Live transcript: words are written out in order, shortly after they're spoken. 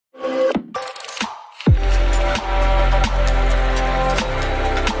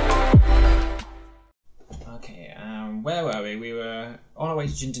way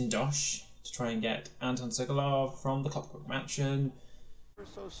to Jindendosh to try and get Anton Sokolov from the Clockwork Mansion.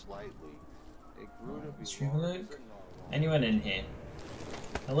 So slightly, it grew to be Let's have a look. Anyone in here?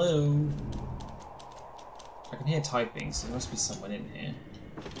 Hello? I can hear typing, so there must be someone in here.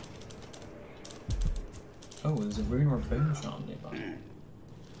 Oh, there's a rune or a bone charm nearby.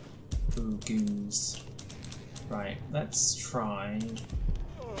 Ooh, goons. Right, let's try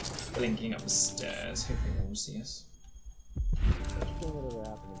blinking up the stairs. Hopefully no one will see us.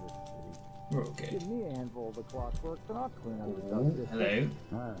 We're all good. Give me a handful of the clockwork and I'll clean up the dust. Hello? I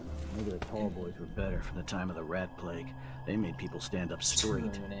don't know, maybe the tall boys were better for the time of the rat plague. They made people stand up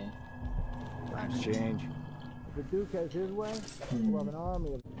straight. Times change. If the Duke has his way, we'll have an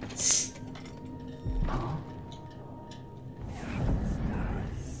army of...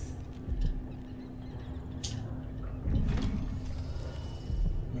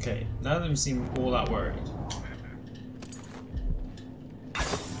 Okay, none of them seem all that worried.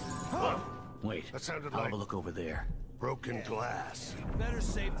 Wait, That sounded I'll like have a look over there. broken glass. Better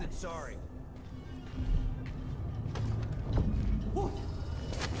safe than sorry. Ooh.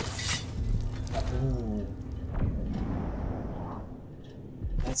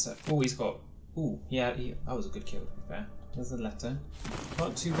 That's a... Oh, he's got... Ooh, yeah, that was a good kill, to be fair. There's a letter.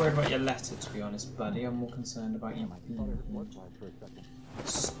 Not too worried about your letter, to be honest, buddy. I'm more concerned about your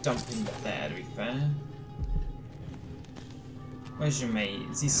Just dump him there, to be fair. Where's your mate?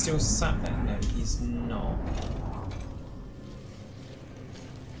 Is he still sat there? No, he's not.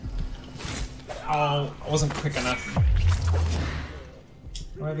 Oh, I wasn't quick enough.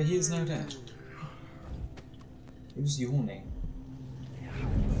 However, he is now dead. Who's yawning?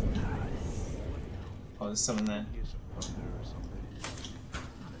 Oh, there's someone there.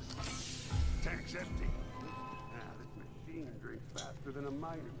 Tank's empty. This machine drinks faster than a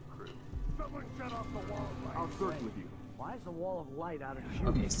mining crew. Someone shut off the wall. I'll search with you. Why is the wall of light out of view?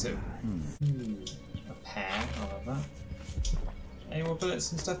 Okay, so a pair, I love that. Any more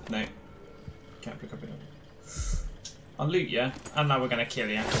bullets and stuff? No. Can't pick up it. I'll loot you, and now we're gonna kill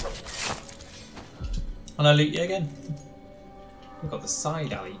you. And I'll loot you again. We've got the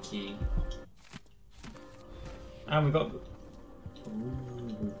side alley key. And we've got... Ooh,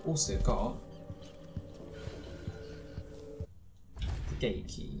 we've also got... the gate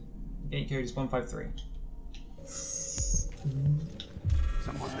key. The gate code is 153.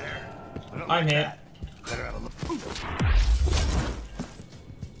 Someone there. I'm here. Better have a look.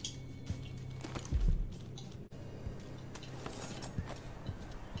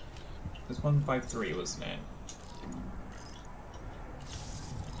 It was 153, wasn't it?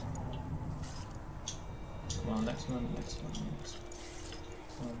 Come on, next one, next one, next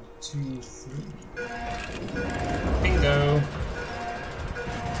one. 1, 2, 3. Bingo!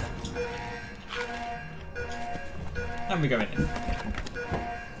 And we go in.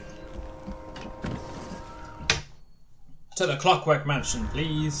 To the Clockwork Mansion,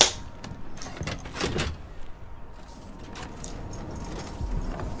 please.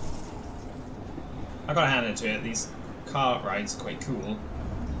 I gotta hand it to it, these car rides are quite cool.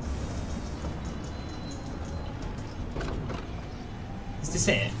 Is this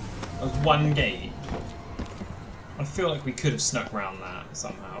it? That was one gate. I feel like we could have snuck around that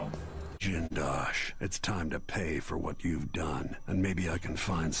somehow. Jindosh, it's time to pay for what you've done, and maybe I can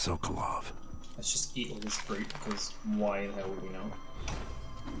find Sokolov. Let's just eat all this fruit, because why the hell would we know?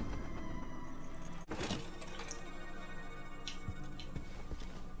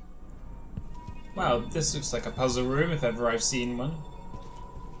 Wow, this looks like a puzzle room if ever I've seen one.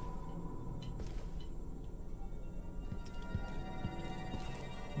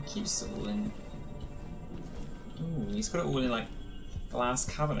 He keeps it all in... Ooh, he's got it all in like glass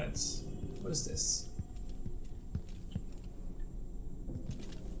cabinets. What is this?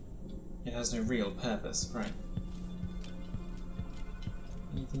 It has no real purpose, right?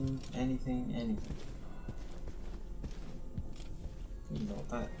 Anything, anything, anything. You know what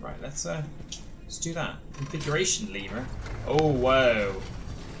that? Right, let's do that. Configuration lever. Oh, whoa!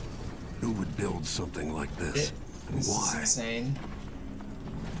 Who would build something like this? And This why? is insane.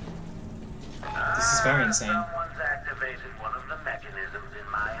 This is very insane. Someone's activated one of the mechanisms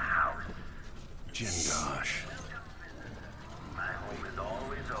in my house. Jindosh. My home is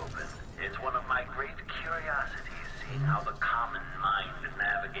always open. It's one of my great curiosities, seeing how the common mind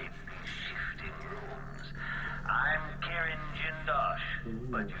navigates these shifting rooms. I'm Kieran Jindosh,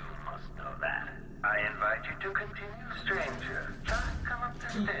 but you must know that. I invite you to continue, stranger. Just come up the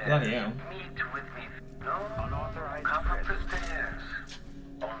stairs. Bloody hell. Meet with me. No unauthorized. Come up the stairs.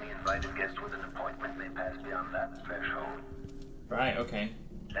 Only invited guests with an appointment may pass beyond that threshold. Right, okay.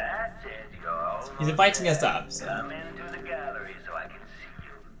 That's it, you're almost He's inviting us there. up, so. Come into the gallery so I can see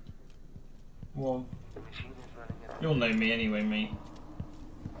Well, you'll know me anyway, mate.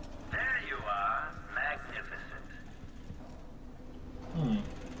 There you are. Magnificent.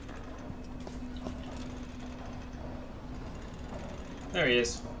 There he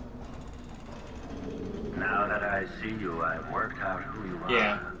is. Now that I see you, I've worked out who you are.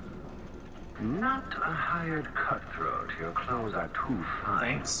 Yeah. Not a hired cutthroat. Your clothes are too fine.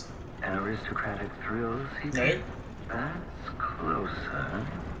 Thanks. An aristocratic thrill seeker? No. That's closer.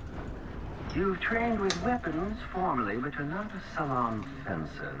 You've trained with weapons formerly, but you're not a salon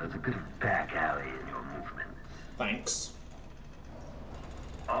fencer. There's a bit of back alley in your movements. Thanks.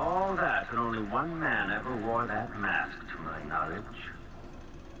 All that, and only one man ever wore that mask, to my knowledge.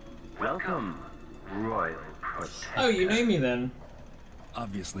 Welcome, Royal Protector. Oh, you know me then.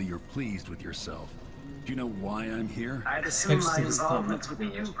 Obviously, you're pleased with yourself. Do you know why I'm here? I'd assume my Especially this involvement comment, with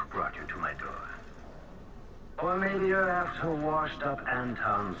the weird. Duke brought you to my door. Or maybe you're after washed-up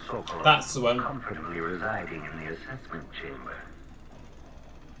Anton Sokolov, That's the one. comfortably residing in the assessment chamber.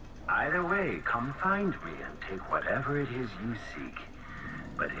 Either way, come find me and take whatever it is you seek.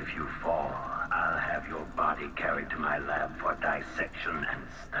 But if you fall, I'll have your body carried to my lab for dissection and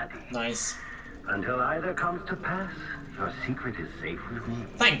study. Nice. Until either comes to pass, your secret is safe with me.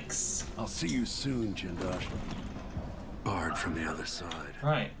 Thanks. I'll see you soon, Jindosh. Barred from the other side.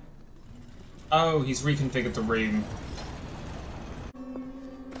 Right. Oh, he's reconfigured the room.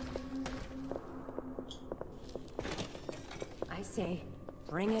 I say,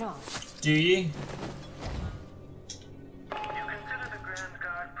 bring it on. Do you? You consider the Grand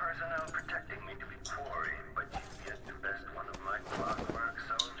Guard personnel protecting me to be quarry, but you've yet to best one of my clockwork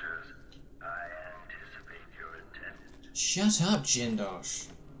soldiers. I anticipate your intent. Shut up, Jindosh.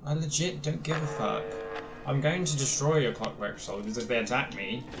 I legit don't give a fuck. I'm going to destroy your clockwork soldiers if they attack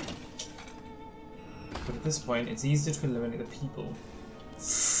me. But at this point, it's easier to eliminate the people.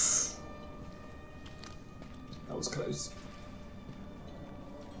 That was close.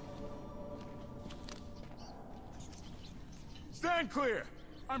 Stand clear!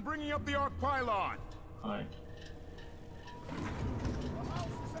 I'm bringing up the arc pylon! Hi.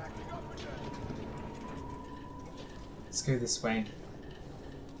 Let's go this way.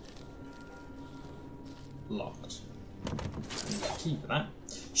 Locked. Key for that.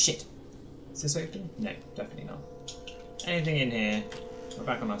 Shit. Is this open? No, definitely not. Anything in here? We're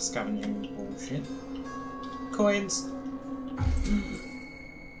back on our scavenging bullshit. Coins!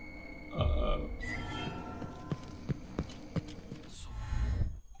 Uh-oh.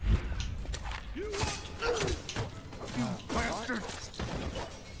 Bastard!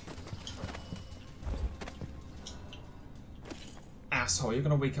 Asshole, you're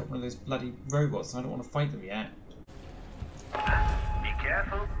gonna wake up one of those bloody robots and I don't want to fight them yet. Be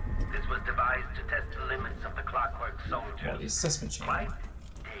careful. This was devised to test the limits of the clockwork soldier. What, the assessment chamber? Quite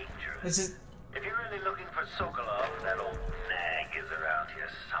dangerous. This is... If you're really looking for Sokolov, that old nag is around here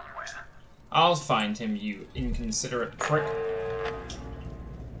somewhere. I'll find him, you inconsiderate prick.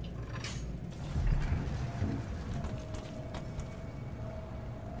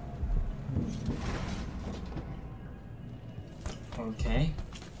 Okay.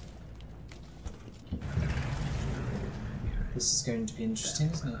 This is going to be interesting,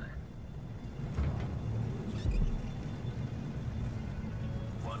 isn't it?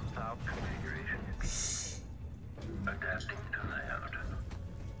 One-stop configuration. Adapting to layout.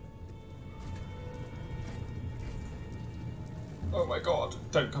 Oh my god,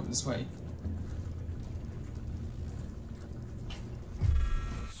 don't come this way.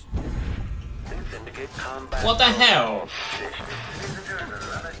 These indicate combat. What the hell? Visitors are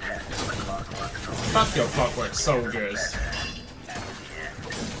unattached to the clockwork soldier. Fuck your clockwork soldiers.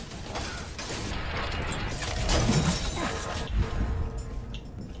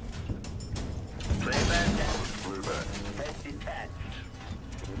 Playback head detached.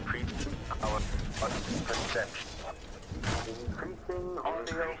 Increasing power of perception. Increasing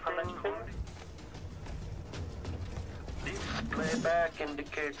audio collection. This playback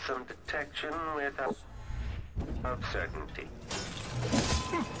indicates some detection without certainty.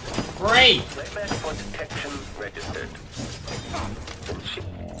 Great! Playback for detection registered. The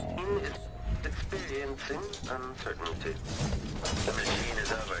machine is experiencing uncertainty. The machine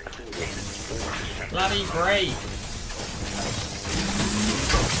is overheated. Bloody great!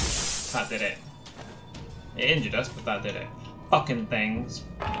 That did it. It injured us, but that did it. Fucking things.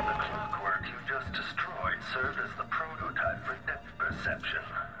 The clockwork you just destroyed served as the prototype for depth perception.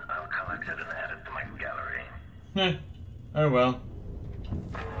 I'll collect it and add it to my gallery. Heh. Oh well.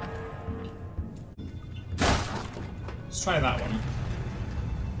 Let's try that one.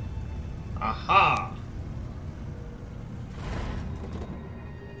 Aha!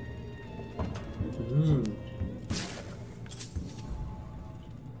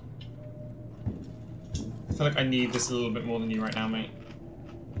 feel like I need this a little bit more than you right now, mate.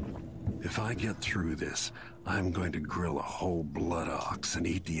 If I get through this, I'm going to grill a whole blood ox and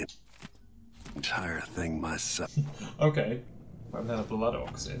eat the entire thing myself. Okay. Whatever the blood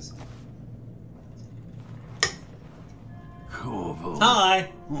ox is. Corvo.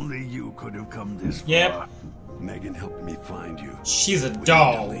 Hi! Only you could have come this Yep. far. Megan helped me find you. She's a We need to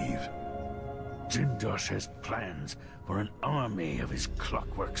doll. leave. Jindosh has plans for an army of his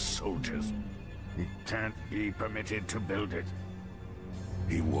clockwork soldiers. He can't be permitted to build it.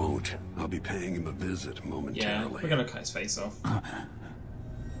 He won't. I'll be paying him a visit Yeah, momentarily. we're gonna cut his face off.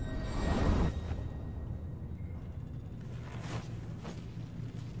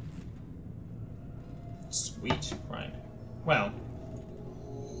 Sweet, right. Well.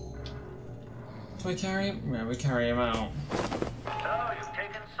 Do I carry him? Yeah, we carry him out. So, you've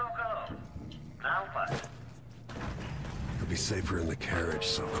taken Soko. Now what? He'll be safer in the carriage,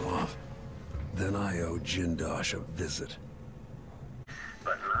 Sokolov. Then I owe Jindosh a visit.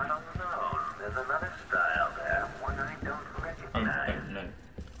 But not alone. There's another style there, one I don't I recognize. don't know.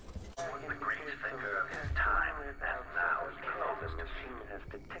 The great thinker of his time, and now is the closest machine has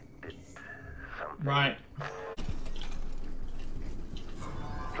detected something. Right.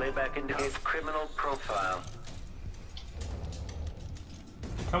 Playback indicates criminal profile.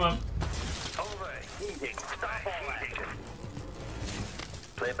 Come on. Overheating. Stop all that.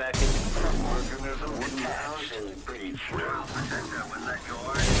 Playback indicates organism detached and breach. Well, Protector, was that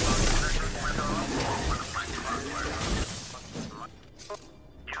yours? One of my clockwork.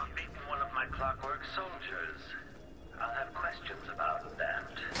 You've beaten one of my clockwork soldiers. I'll have questions about that.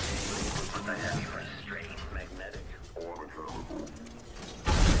 Must I have you restrained, magnetic orbital?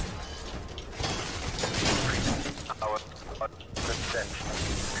 Our perception.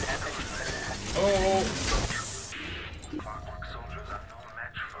 Oh! Clockwork soldiers are no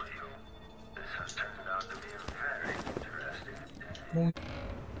match for you. This has turned out to be a very interesting day.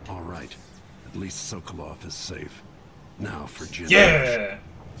 All right. At least Sokolov is safe. Now for Jindosh. Yeah!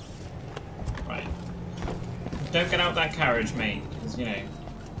 Right. Don't get out that carriage, mate, because, you know.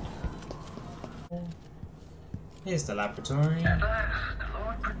 Here's the laboratory. At last,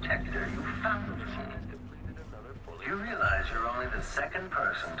 Lord Protector, you found me. You realize you're only the second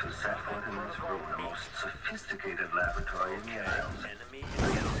person to set foot in this room, the most sophisticated laboratory in the Isles.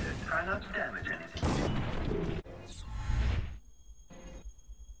 Try not to damage anything.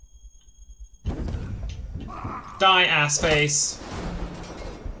 Die, ass face!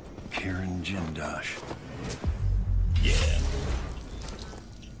 Kieran Jindosh. Yeah.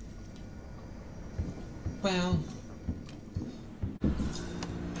 Well.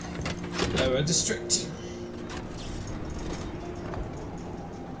 Lower district.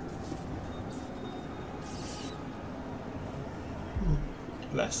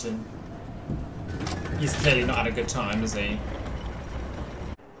 Bless him. He's clearly not had a good time, is he?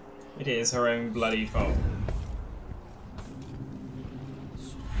 It is her own bloody fault.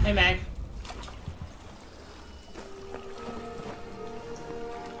 Hey, Meg.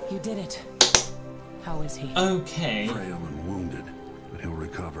 You did it. How is he? Okay. Frail and wounded, but he'll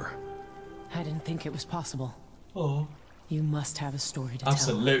recover. I didn't think it was possible. Oh. You must have a story to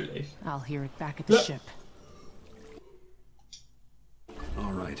Absolutely. tell. I'll hear it back at the Look. ship.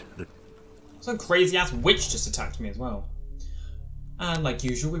 All right. Some crazy ass witch just attacked me as well. And like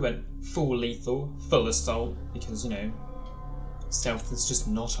usual, we went full lethal, full assault, because, you know, stealth is just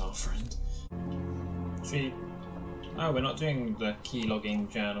not our friend. She... Oh, we're not doing the keylogging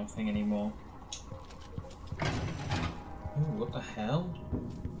journal thing anymore. Ooh, what the hell?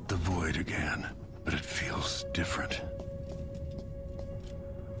 The void again, but it feels different.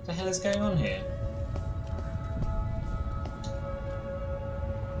 What the hell is going on here?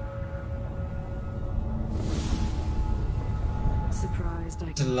 Surprised I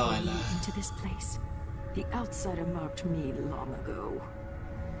could Delilah. follow you into this place. The outsider marked me long ago.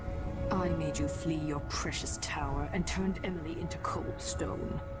 I made you flee your precious tower and turned Emily into cold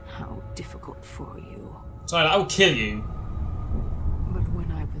stone. How difficult for you. Sorry, I will kill you. But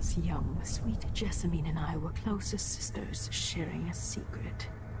when I was young, sweet Jessamine and I were closest sisters, sharing a secret.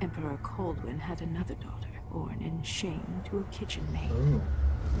 Emperor Kaldwin had another daughter, born in shame to a kitchen maid. Ooh.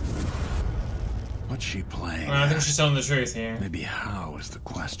 What's she playing? Well, I think at? she's telling the truth here. Maybe how is the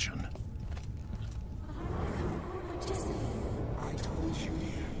question. I told you,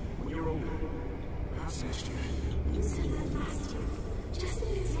 when you're older, I'll assist you. You said that last year.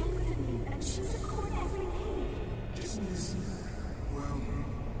 Jessamine is younger than me, and she's in court every day. Business, well,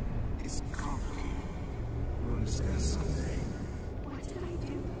 it's complicated. We'll discuss someday. What did I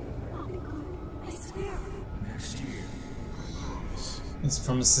do? I'll be good. I swear. Next year, I promise. These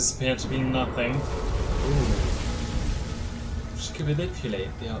promises appear to be nothing. Ooh. She could manipulate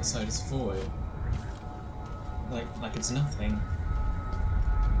the outsider's void. Like it's nothing.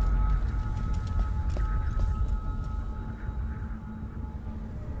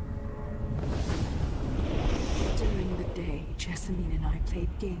 During the day, Jessamine and I played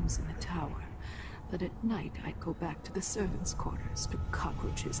games in the tower. But at night, I'd go back to the servants' quarters to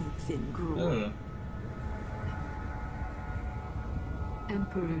cockroaches and thin gruel.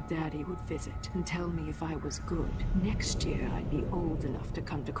 Emperor Daddy would visit and tell me if I was good. Next year, I'd be old enough to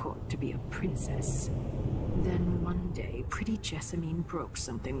come to court to be a princess. Then one day, pretty Jessamine broke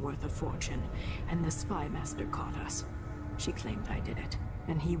something worth a fortune, and the spy master caught us. She claimed I did it,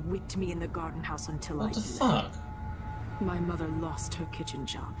 and he whipped me in the garden house until I What the fuck? My mother lost her kitchen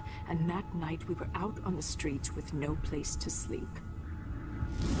job, and that night we were out on the streets with no place to sleep.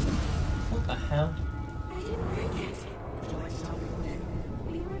 What the hell? I didn't break it.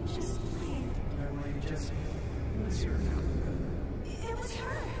 We were just playing. It was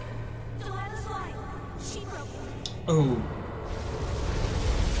her. Delilah's line. She broke it. Oh.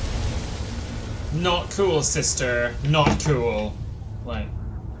 Not cool, sister. Not cool. Like,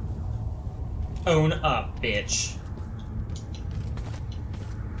 own up, bitch.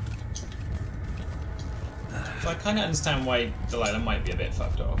 So I kind of understand why Delilah might be a bit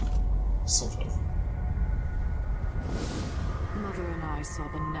fucked off. Sort of. Mother and I saw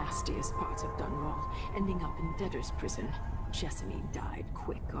the nastiest parts of Dunwall, ending up in debtor's prison. Jessamine died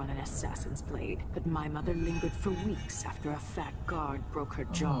quick on an assassin's blade, but my mother lingered for weeks after a fat guard broke her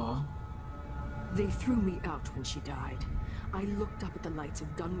jaw. They threw me out when she died. I looked up at the lights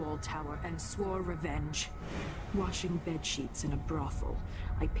of Dunwall Tower and swore revenge. Washing bedsheets in a brothel,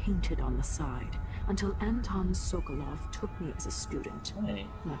 I painted on the side, until Anton Sokolov took me as a student. Hey.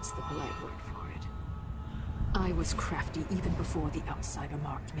 That's the polite word for it. I was crafty even before the outsider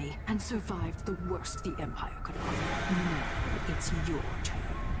marked me, and survived the worst the Empire could offer. Now, it's your turn.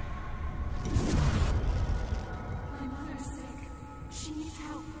 My mother's sick. She needs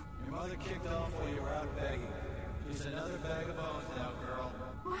help. Your mother kicked off while you were out begging. She's another bag of bones now, girl.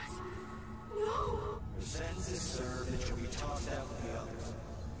 What? No! Your sentence is served and she'll be tossed out with the others.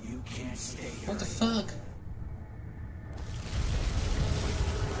 You can't stay here. What the fuck?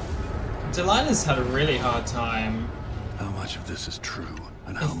 Delilah's had a really hard time. How much of this is true,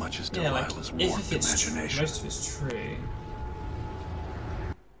 and how much is Delilah's warped imagination? Most of it's true.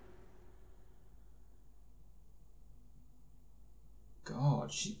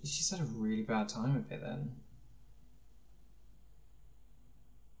 God, she's had a really bad time of it then.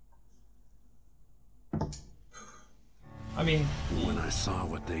 I mean... When I saw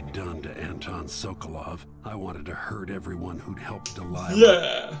what they'd done to Anton Sokolov, I wanted to hurt everyone who'd helped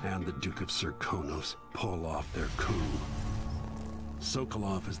Delilah and the Duke of Serkonos pull off their coup.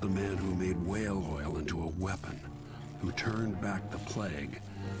 Sokolov is the man who made whale oil into a weapon, who turned back the plague,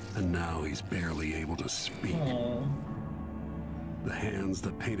 and now he's barely able to speak. Aww. The hands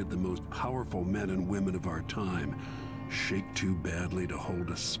that painted the most powerful men and women of our time shake too badly to hold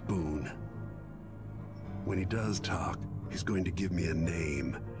a spoon. When he does talk, he's going to give me a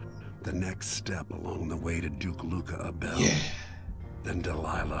name. The next step along the way to Duke Luca Abel. Yeah. Then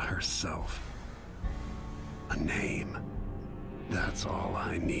Delilah herself. A name. That's all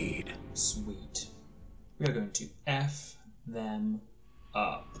I need. Sweet. We are going to F them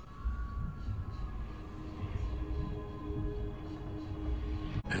up.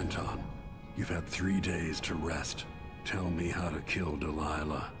 Anton, you've had 3 days to rest. Tell me how to kill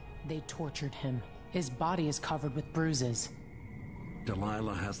Delilah. They tortured him. His body is covered with bruises.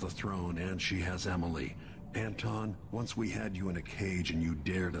 Delilah has the throne and she has Emily. Anton, once we had you in a cage and you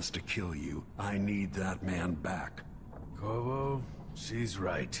dared us to kill you, I need that man back. Corvo, she's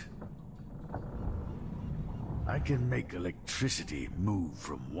right. I can make electricity move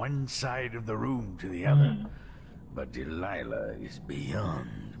from one side of the room to the other, but Delilah is beyond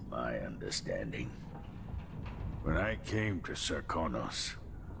my understanding. When I came to Serkonos,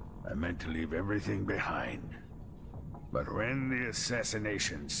 I meant to leave everything behind. But when the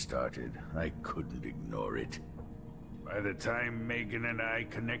assassination started, I couldn't ignore it. By the time Megan and I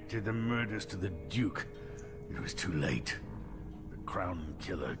connected the murders to the Duke, it was too late. The Crown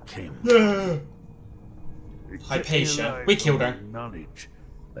Killer came. Hypatia. We killed her. Knowledge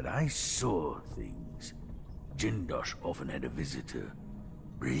that I saw things. Jindosh often had a visitor,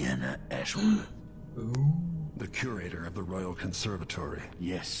 Brianna Ashworth. The curator of the Royal Conservatory.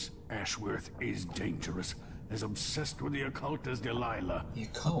 Yes, Ashworth is dangerous. As obsessed with the occult as Delilah. The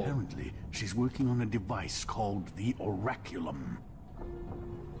occult? Apparently, she's working on a device called the Oraculum.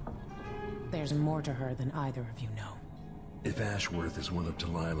 There's more to her than either of you know. If Ashworth is one of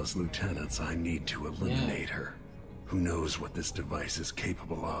Delilah's lieutenants, I need to eliminate her. Who knows what this device is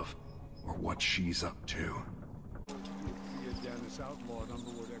capable of, or what she's up to. This outlawed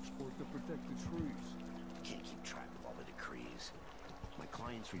underwood export to protect the trees. Can't keep track of all the decrees. My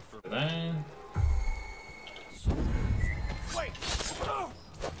clients refer. Then. Wait!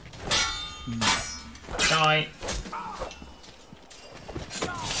 Die.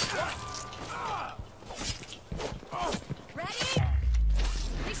 Ready?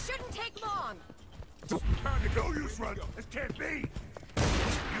 This shouldn't take long. Time to go, use run. This can't be.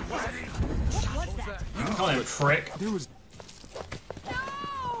 You ready? What was that? You can call him a prick. There was.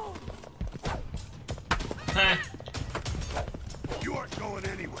 No! Heh. You aren't going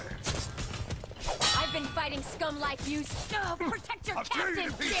anywhere. I've been fighting scum like you. Oh, protect your I'll tear you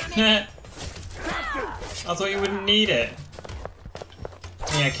captain, to pieces. damn it! I thought you wouldn't need it.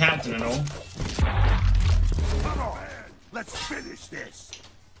 Yeah, captain and all. Come on, let's finish this.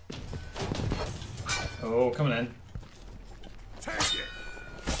 Oh, come on in. Take it,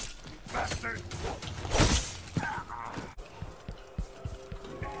 bastard.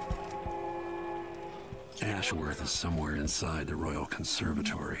 Ashworth is somewhere inside the Royal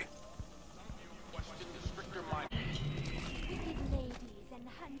Conservatory.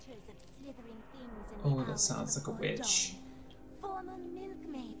 Oh, that sounds like a witch. Former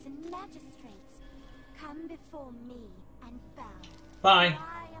milkmaids and magistrates, come before me and bow. Bye.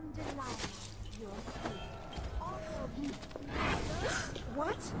 I am Delilah, your queen.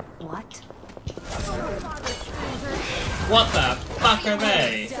 What? What? What the fuck are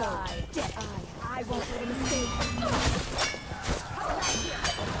they? I won't let him escape.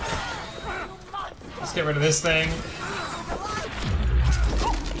 Let's get rid of this thing.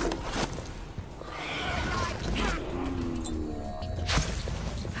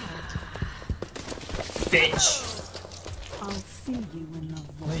 Bitch. I'll see you in the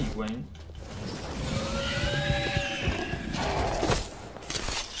void. No, you won't.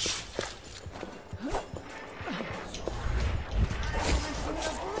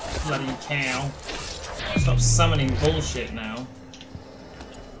 Bloody cow. Stop summoning bullshit now.